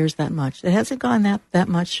 Over the years that much. It hasn't gone that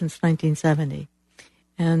much since 1970.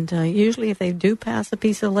 And usually, if they do pass a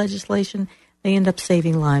piece of legislation, they end up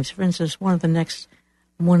saving lives. For instance, one of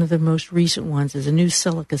the most recent ones is a new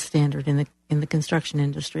silica standard in the construction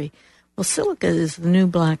industry. Well, silica is the new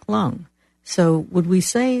black lung. So would we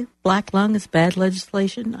say black lung is bad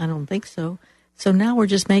legislation? I don't think so. So now we're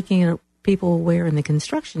just making people aware in the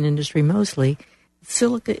construction industry mostly.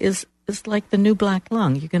 Silica is like the new black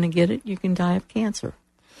lung. You're going to get it, you can die of cancer.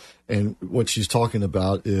 And what she's talking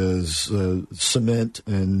about is cement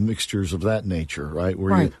and mixtures of that nature, right?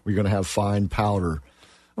 Where you're going to have fine powder,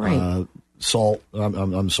 right?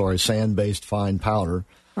 Sand-based fine powder,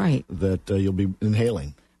 right? That you'll be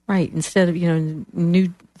inhaling, right? Instead of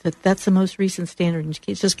that's the most recent standard, and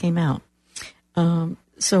it just came out.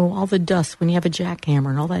 So all the dust, when you have a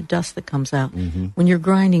jackhammer and all that dust that comes out, when you're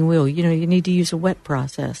grinding wheel, you need to use a wet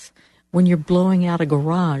process. When you're blowing out a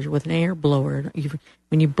garage with an air blower,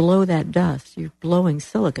 when you blow that dust, you're blowing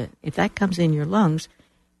silica. If that comes in your lungs,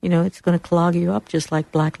 it's going to clog you up just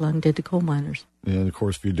like black lung did to coal miners. And, of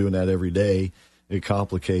course, if you're doing that every day, it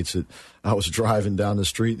complicates it. I was driving down the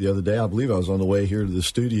street the other day. I believe I was on the way here to the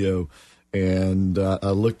studio, and I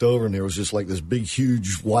looked over, and there was just like this big,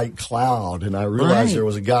 huge white cloud, and I realized there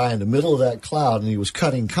was a guy in the middle of that cloud, and he was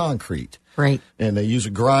cutting concrete. Right. And they use a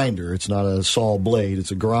grinder. It's not a saw blade.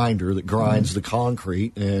 It's a grinder that grinds the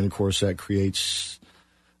concrete, and, of course, that creates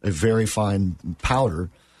a very fine powder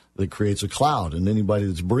that creates a cloud. And anybody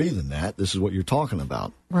that's breathing that, this is what you're talking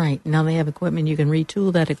about. Right. Now they have equipment. You can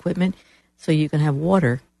retool that equipment so you can have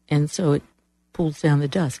water, and so it pulls down the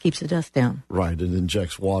dust, keeps the dust down. Right. It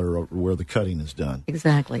injects water where the cutting is done.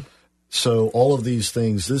 Exactly. So all of these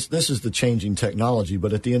things, this is the changing technology.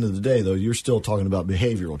 But at the end of the day, though, you're still talking about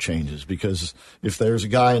behavioral changes, because if there's a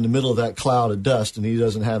guy in the middle of that cloud of dust and he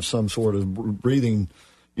doesn't have some sort of breathing,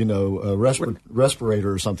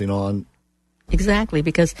 respirator or something on. Exactly,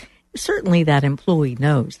 because certainly that employee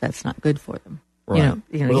knows that's not good for them. Right.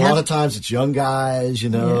 But a lot of times it's young guys,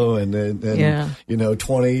 and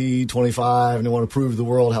 20, 25, and they want to prove to the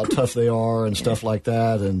world how tough they are and stuff like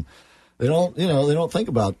that. And they don't think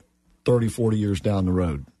about 30, 40 years down the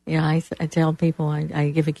road. Yeah, I tell people, I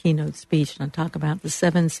give a keynote speech, and I talk about the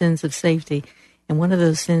 7 sins of safety. And one of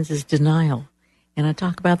those sins is denial. And I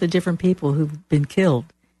talk about the different people who've been killed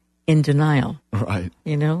in denial. Right.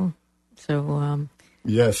 So...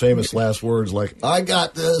 famous last words like, I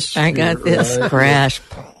got this. I got this. Right? Crash.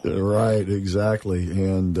 Right, exactly.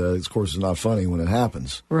 And, of course, it's not funny when it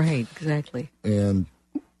happens. Right, exactly. And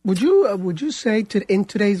would you say in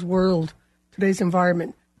today's world, today's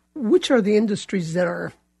environment, which are the industries that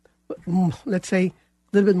are, let's say, a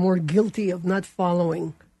little bit more guilty of not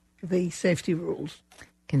following the safety rules?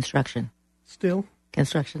 Construction. Still?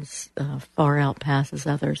 Construction's far outpasses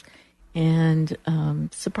others. And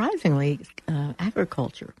surprisingly,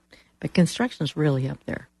 agriculture. But construction's really up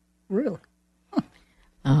there. Really?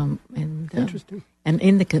 Interesting. And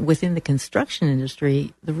within the construction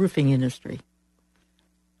industry, the roofing industry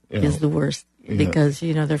is the worst. Because,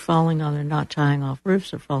 they're they're not tying off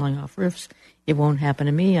roofs or falling off roofs. It won't happen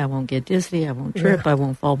to me. I won't get dizzy. I won't trip. I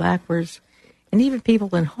won't fall backwards. And even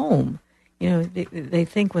people at home, they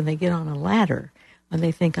think when they get on a ladder, and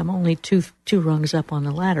they think, I'm only two rungs up on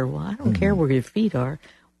the ladder. Well, I don't care where your feet are.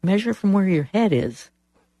 Measure from where your head is.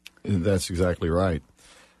 That's exactly right.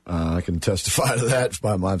 I can testify to that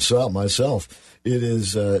by myself. It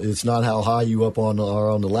is. It's not how high you are on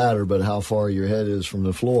the ladder, but how far your head is from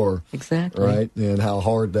the floor. Exactly. Right, and how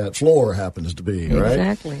hard that floor happens to be. Right.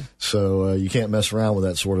 Exactly. So you can't mess around with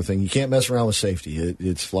that sort of thing. You can't mess around with safety.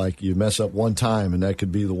 It's like you mess up one time, and that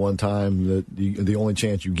could be the one time that the only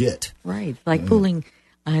chance you get. Right. Like pulling.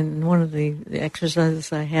 And one of the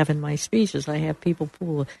exercises I have in my speech is I have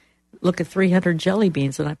people look at 300 jelly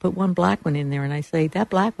beans, and I put one black one in there, and I say, that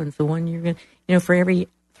black one's the one you're going to, for every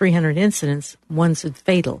 300 incidents, one's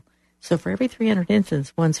fatal. So for every 300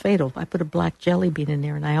 incidents, one's fatal. I put a black jelly bean in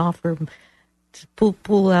there, and I offer them to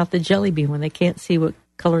pull out the jelly bean when they can't see what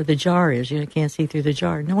color the jar is. Can't see through the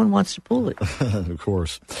jar. No one wants to pull it. Of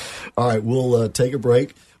course. All right, we'll take a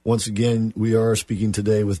break. Once again, we are speaking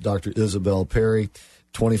today with Dr. Isabel Perry.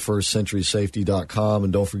 21stcenturysafety.com,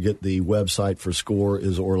 and don't forget the website for SCORE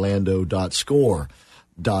is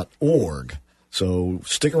orlando.score.org. So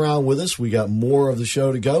stick around with us. We got more of the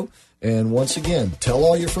show to go. And once again, tell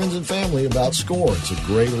all your friends and family about SCORE. It's a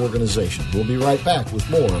great organization. We'll be right back with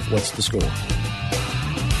more of What's the Score?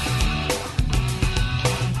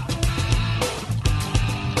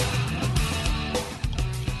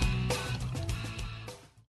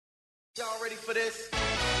 Y'all ready for this?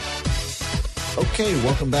 Okay,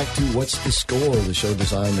 welcome back to What's the Score, the show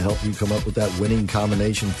designed to help you come up with that winning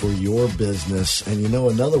combination for your business. And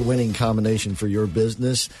another winning combination for your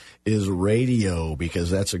business is radio, because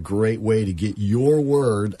that's a great way to get your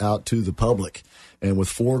word out to the public. And with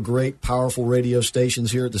 4 great, powerful radio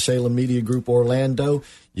stations here at the Salem Media Group Orlando,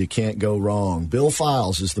 you can't go wrong. Bill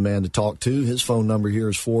Files is the man to talk to. His phone number here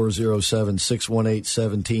is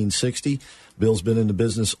 407-618-1760. Bill's been in the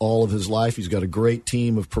business all of his life. He's got a great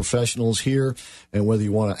team of professionals here. And whether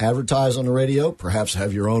you want to advertise on the radio, perhaps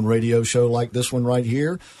have your own radio show like this one right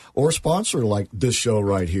here, or sponsor like this show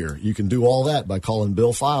right here, you can do all that by calling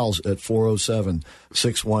Bill Files at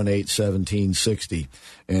 407-618-1760.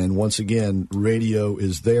 And once again, radio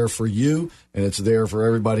is there for you, and it's there for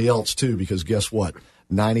everybody else too, because guess what?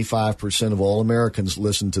 95% of all Americans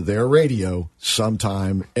listen to their radio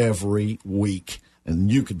sometime every week,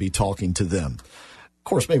 and you could be talking to them. Of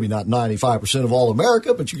course, maybe not 95% of all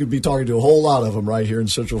America, but you could be talking to a whole lot of them right here in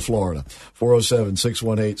Central Florida.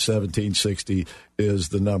 407-618-1760 is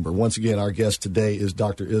the number. Once again, our guest today is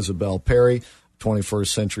Dr. Isabel Perry,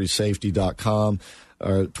 21stcenturysafety.com.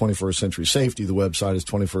 21st Century Safety. The website is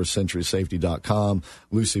 21stcenturysafety.com.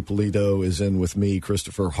 Lucy Polito is in with me,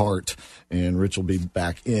 Christopher Hart, and Rich will be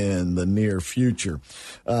back in the near future.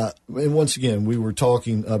 And once again, we were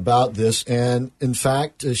talking about this, and in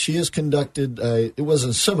fact, she has conducted it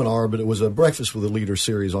wasn't a seminar, but it was a Breakfast with a Leader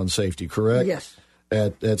series on safety, correct? Yes.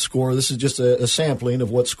 At SCORE. This is just a sampling of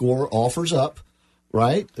what SCORE offers up,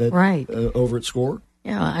 right? Right. Over at SCORE.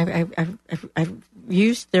 Yeah, I've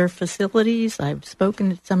used their facilities. I've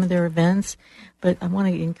spoken at some of their events, but I want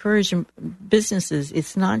to encourage businesses.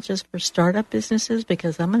 It's not just for startup businesses,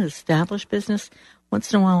 because I'm an established business.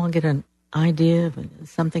 Once in a while, I'll get an idea of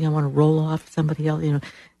something I want to roll off somebody else. You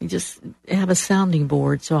just have a sounding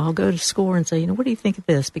board. So I'll go to SCORE and say, what do you think of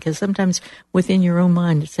this? Because sometimes within your own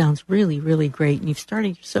mind, it sounds really, really great. And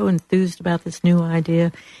you're so enthused about this new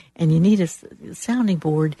idea, and you need a sounding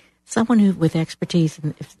board, someone who with expertise,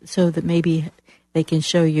 and so that maybe they can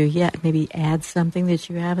show you, maybe add something that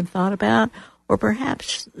you haven't thought about, or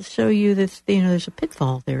perhaps show you that there's a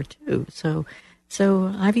pitfall there too. So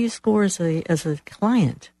I've used SCORE as a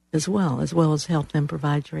client as well as help them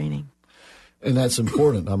provide training. And that's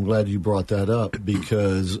important. I'm glad you brought that up,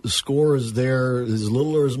 because SCORE is there as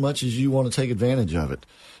little or as much as you want to take advantage of it.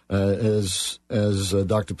 As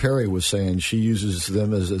Dr. Perry was saying, she uses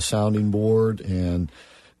them as a sounding board and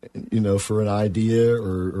for an idea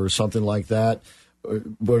or something like that.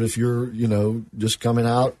 But if you're, just coming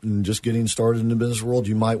out and just getting started in the business world,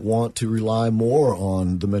 you might want to rely more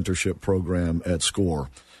on the mentorship program at SCORE,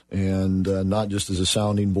 and not just as a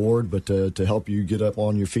sounding board, but to help you get up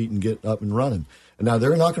on your feet and get up and running. And now,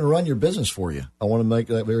 they're not going to run your business for you. I want to make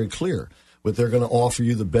that very clear. But they're going to offer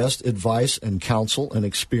you the best advice and counsel and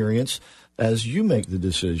experience as you make the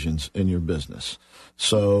decisions in your business.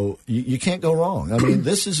 So you can't go wrong. I mean,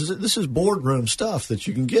 this is boardroom stuff that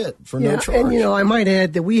you can get for no charge. And, I might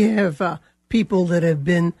add that we have people that have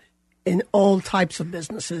been in all types of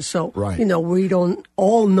businesses. So, right. We don't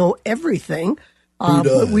all know everything. Who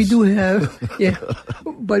does? But we do have,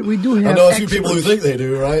 but we do have I know a few people who think they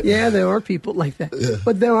do, right? Yeah, there are people like that. Yeah.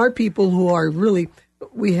 But there are people who are really,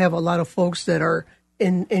 we have a lot of folks that are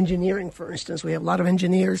in engineering, for instance. We have a lot of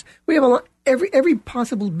engineers. We have a lot, every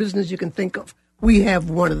possible business you can think of. We have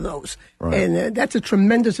one of those, right. And that's a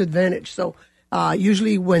tremendous advantage. So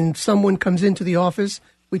usually when someone comes into the office,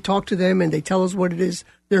 we talk to them and they tell us what it is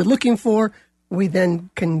they're looking for. We then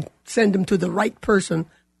can send them to the right person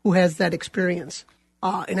who has that experience,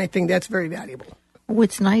 and I think that's very valuable.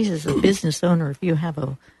 What's nice as a business owner, if you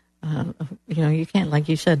have you can't, like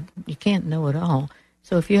you said, you can't know it all.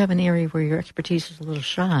 So if you have an area where your expertise is a little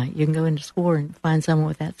shy, you can go into SCORE and find someone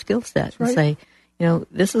with that skill set and say,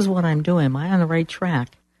 this is what I'm doing. Am I on the right track?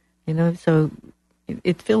 So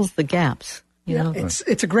it fills the gaps.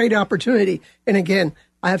 It's a great opportunity. And again,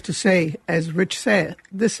 I have to say, as Rich said,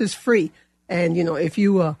 this is free. And, if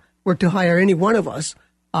you were to hire any one of us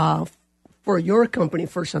for your company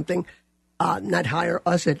for something, not hire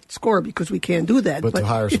us at SCORE because we can't do that. But to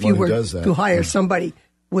hire if someone you were who does that. to hire somebody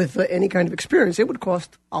with any kind of experience, it would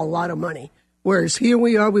cost a lot of money. Whereas here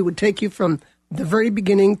we are, we would take you from the very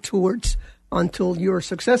beginning until you're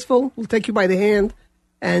successful. We'll take you by the hand,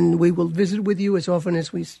 and we will visit with you as often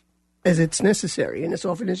as it's necessary and as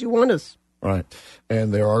often as you want us. Right.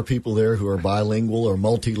 And there are people there who are bilingual or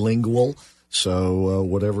multilingual. So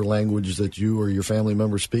whatever language that you or your family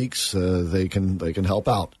member speaks, they can help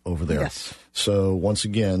out over there. Yes. So once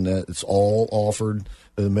again, it's all offered,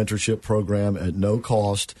 the mentorship program, at no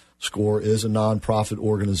cost. SCORE is a nonprofit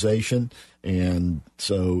organization, and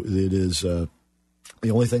so it is the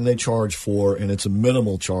only thing they charge for, and it's a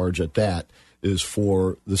minimal charge at that, is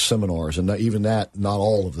for the seminars, and not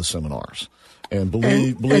all of the seminars. And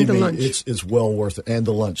believe me, it's well worth it. And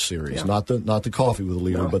the lunch series, not the coffee with a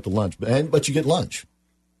leader, but the lunch. But you get lunch,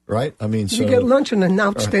 right? I mean, you get lunch and an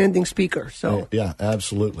outstanding speaker. So yeah,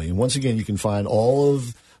 absolutely. And once again, you can find all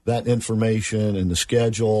of that information and the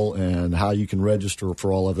schedule and how you can register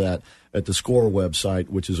for all of that at the SCORE website,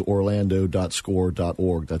 which is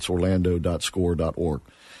orlando.score.org. That's orlando.score.org.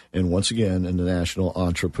 And once again, in the National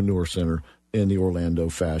Entrepreneur Center in the Orlando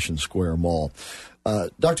Fashion Square Mall.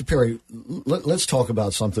 Dr. Perry, let's talk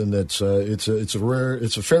about something that's it's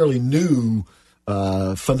a fairly new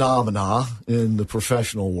phenomena in the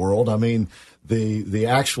professional world. I mean, the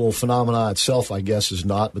actual phenomena itself, I guess, is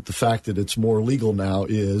not, but the fact that it's more legal now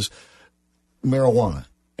is marijuana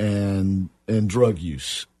and drug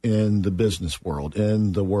use in the business world,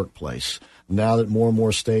 in the workplace. Now that more and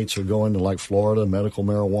more states are going to, like Florida, medical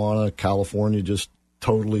marijuana, California just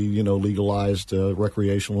totally, legalized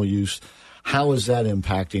recreational use. How is that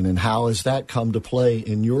impacting, and how has that come to play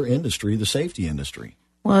in your industry, the safety industry?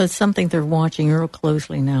 Well, it's something they're watching real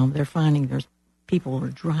closely now. They're finding there's people who are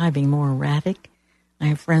driving more erratic. I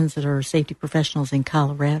have friends that are safety professionals in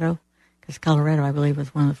Colorado, because Colorado, I believe,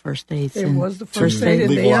 was one of the first states. It was the first state,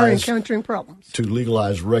 and they are encountering problems. To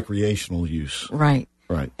legalize recreational use. Right.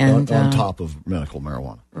 Right, and, on top of medical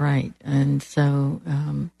marijuana. Right, and so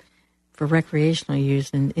for recreational use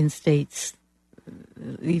in states,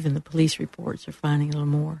 even the police reports are finding a little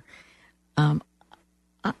more.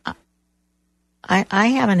 I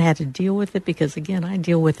haven't had to deal with it because, again, I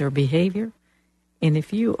deal with their behavior. And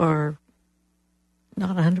if you are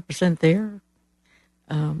not 100% there,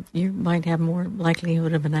 you might have more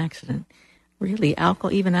likelihood of an accident. Really,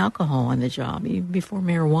 even alcohol on the job, even before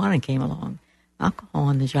marijuana came along, alcohol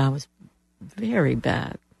on the job was very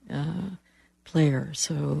bad player.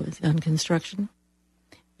 So on construction,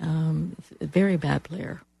 it's a very bad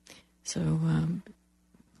player. So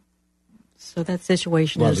that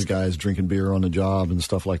situation a lot of the guys drinking beer on the job and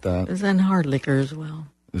stuff like that. And hard liquor as well.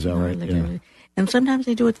 Is that right? Yeah. And sometimes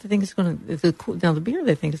they do it. They think it's going to now the beer.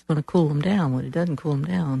 They think it's going to cool them down. When it doesn't cool them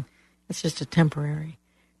down, it's just a temporary.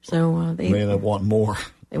 So they may want more.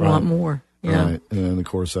 They want more. Yeah. Right. And of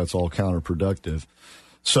course, that's all counterproductive.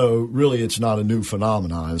 So really, it's not a new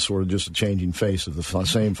phenomenon. It's sort of just a changing face of the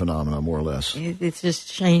same phenomenon, more or less. It's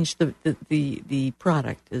just changed. The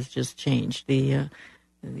product has just changed. The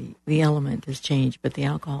element has changed, but the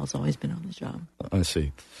alcohol has always been on the job. I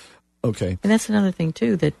see. Okay. And that's another thing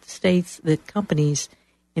too, that companies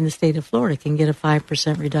in the state of Florida can get a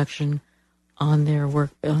 5% reduction on their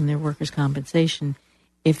workers' compensation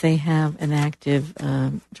if they have an active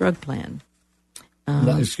drug plan.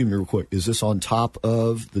 Excuse me real quick. Is this on top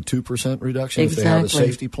of the 2% reduction? Exactly. If they have a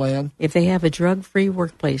safety plan? If they have a drug-free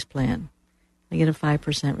workplace plan, they get a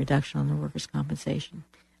 5% reduction on their workers' compensation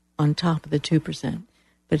on top of the 2%.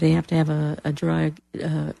 But they have to have a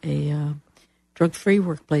drug-free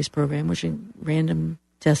workplace program, which is random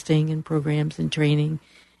testing and programs and training,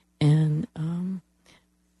 and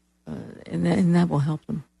that will help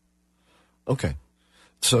them. Okay.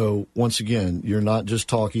 So once again, you're not just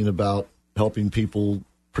talking about helping people,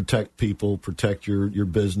 protect your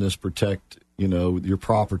business, protect, your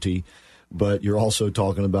property, but you're also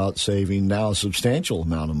talking about saving now a substantial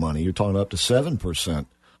amount of money. You're talking up to 7%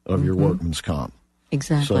 of your workman's comp.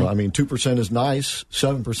 Exactly. So, 2% is nice.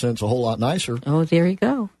 7% is a whole lot nicer. Oh, there you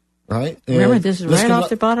go. Right? And remember, this is right off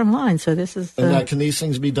the bottom line. So this is... can these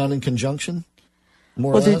things be done in conjunction,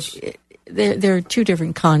 more or less? There are two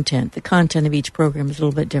different content. The content of each program is a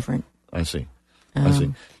little bit different. I see.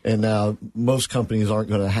 And now most companies aren't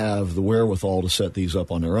going to have the wherewithal to set these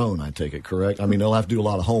up on their own, I take it, correct? They'll have to do a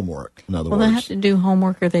lot of homework, in other words. Well, they have to do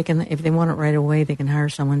homework, or they can, if they want it right away, they can hire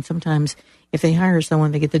someone. Sometimes if they hire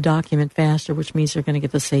someone, they get the document faster, which means they're going to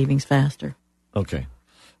get the savings faster. Okay.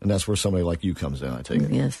 And that's where somebody like you comes in, I take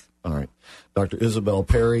it. Yes. All right. Dr. Isabel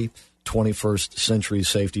Perry,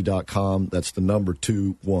 21stcenturysafety.com. That's the number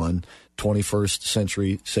 21,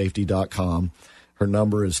 21stcenturysafety.com. Her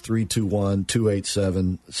number is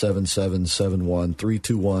 321-287-7771,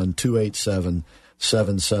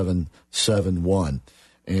 321-287-7771.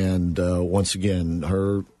 And once again,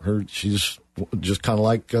 she's just kind of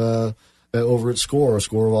like over at SCORE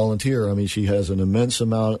volunteer. She has an immense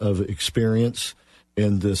amount of experience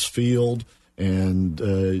in this field and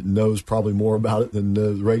knows probably more about it than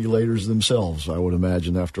the regulators themselves, I would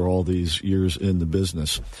imagine, after all these years in the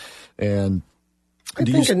business. And I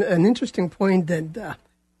think an interesting point that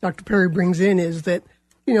Dr. Perry brings in is that,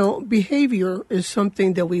 behavior is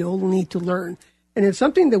something that we all need to learn. And it's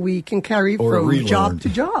something that we can carry from relearn. job to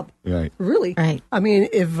job. Right. Really. Right.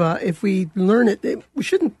 If we learn it, we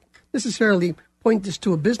shouldn't necessarily point this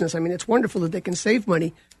to a business. I mean, it's wonderful that they can save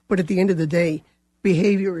money, but at the end of the day,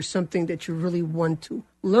 behavior is something that you really want to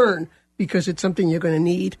learn because it's something you're going to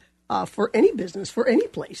need for any business, for any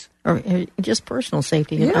place. Or just personal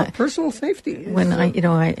safety. Yeah, personal safety. When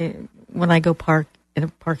I go park in a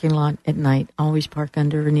parking lot at night, I always park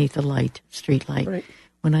underneath a light, street light. Right.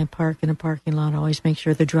 When I park in a parking lot, I always make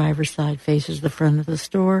sure the driver's side faces the front of the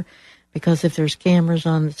store, because if there's cameras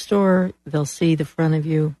on the store, they'll see the front of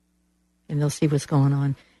you and they'll see what's going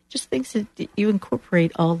on. Just things that you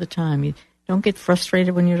incorporate all the time. You don't get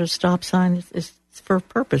frustrated when you're at a stop sign. It's for a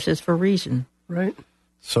purpose. It's for a reason. Right.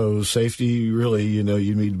 So safety, really, you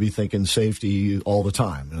need to be thinking safety all the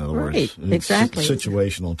time. In other words, it's exactly.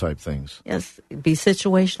 Situational type things. Yes, be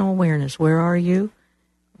situational awareness. Where are you?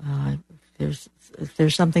 If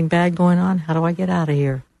there's something bad going on, how do I get out of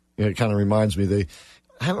here? Yeah, it kind of reminds me,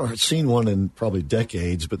 I haven't seen one in probably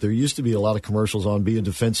decades, but there used to be a lot of commercials on be a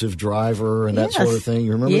defensive driver and that sort of thing.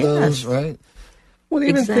 You remember those, right? Well,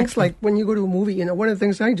 even things like when you go to a movie, one of the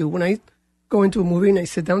things I do when I go into a movie and I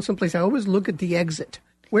sit down someplace, I always look at the exit.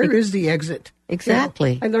 Where is the exit?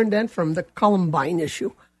 Exactly. I learned that from the Columbine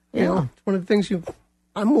issue. Yeah. It's one of the things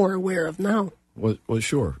I'm more aware of now. Well,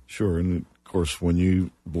 sure. And of course, when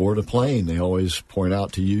you board a plane, they always point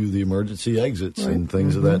out to you the emergency exits and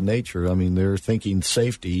things of that nature. I mean, they're thinking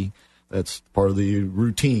safety. That's part of the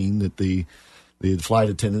routine that the flight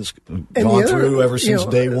attendants gone through ever since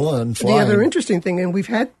day one flying. The other interesting thing, and we've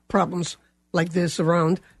had problems like this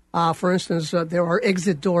around, for instance, there are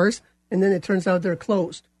exit doors, and then it turns out they're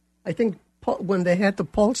closed. I think when they had the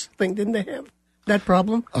Pulse thing, didn't they have that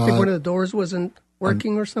problem? I think one of the doors wasn't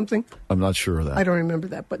working or something. I'm not sure of that. I don't remember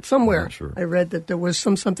that, but somewhere I read that there was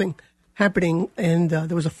something happening, and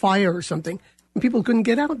there was a fire or something, and people couldn't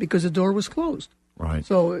get out because the door was closed. Right.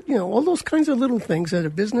 So, all those kinds of little things that are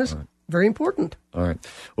business, very important. All right.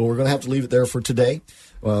 Well, we're going to have to leave it there for today.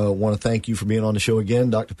 Want to thank you for being on the show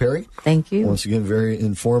again, Dr. Perry. Thank you. Once again, very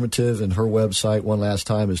informative. And her website, one last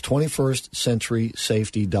time, is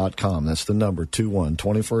 21stcenturysafety.com. That's the number,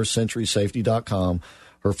 21stcenturysafety.com.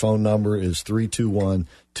 Her phone number is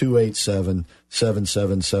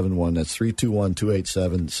 321-287-7771. That's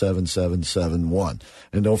 321-287-7771.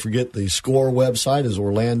 And don't forget, the SCORE website is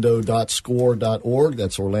orlando.score.org.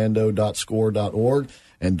 That's orlando.score.org.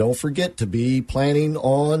 And don't forget to be planning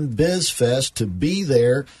on BizFest, to be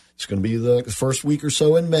there. It's going to be the first week or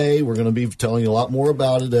so in May. We're going to be telling you a lot more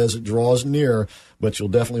about it as it draws near, but you'll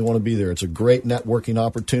definitely want to be there. It's a great networking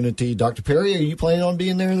opportunity. Dr. Perry, are you planning on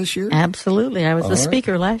being there this year? Absolutely. I was the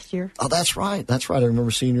speaker last year. Oh, that's right. I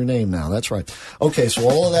remember seeing your name now. That's right. Okay, so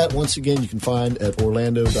all of that, once again, you can find at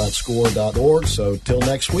orlando.score.org. So till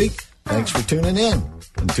next week, thanks for tuning in.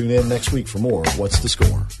 And tune in next week for more What's the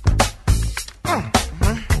Score?